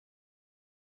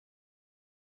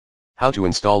How to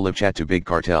install LiveChat to Big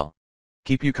Cartel.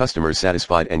 Keep your customers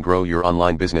satisfied and grow your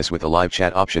online business with a live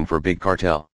chat option for Big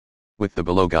Cartel. With the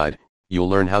below guide, you'll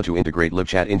learn how to integrate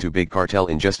LiveChat into Big Cartel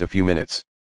in just a few minutes.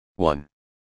 1.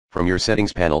 From your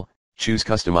settings panel, choose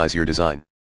Customize your design.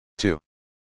 2.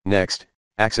 Next,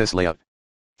 access layout.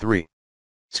 3.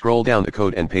 Scroll down the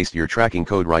code and paste your tracking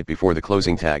code right before the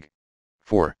closing tag.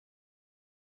 4.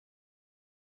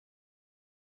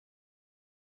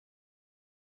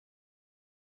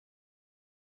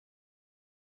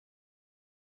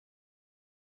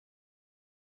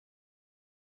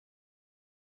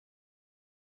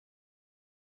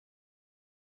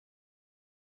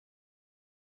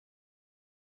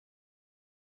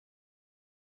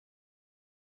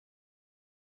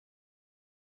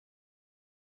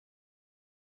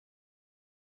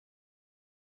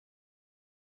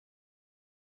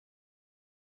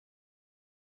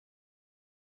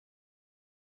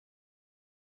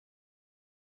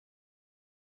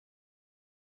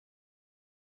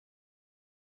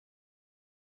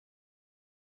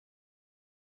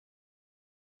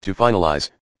 To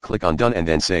finalize, click on Done and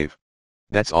then Save.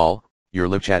 That's all, your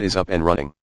LiveChat is up and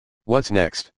running. What's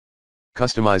next?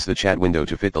 Customize the chat window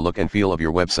to fit the look and feel of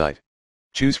your website.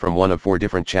 Choose from one of 4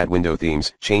 different chat window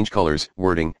themes, change colors,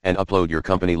 wording, and upload your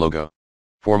company logo.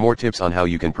 For more tips on how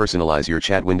you can personalize your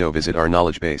chat window, visit our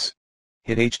knowledge base.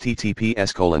 Hit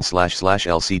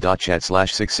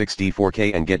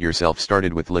https://lc.chat/66d4k and get yourself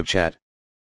started with LiveChat.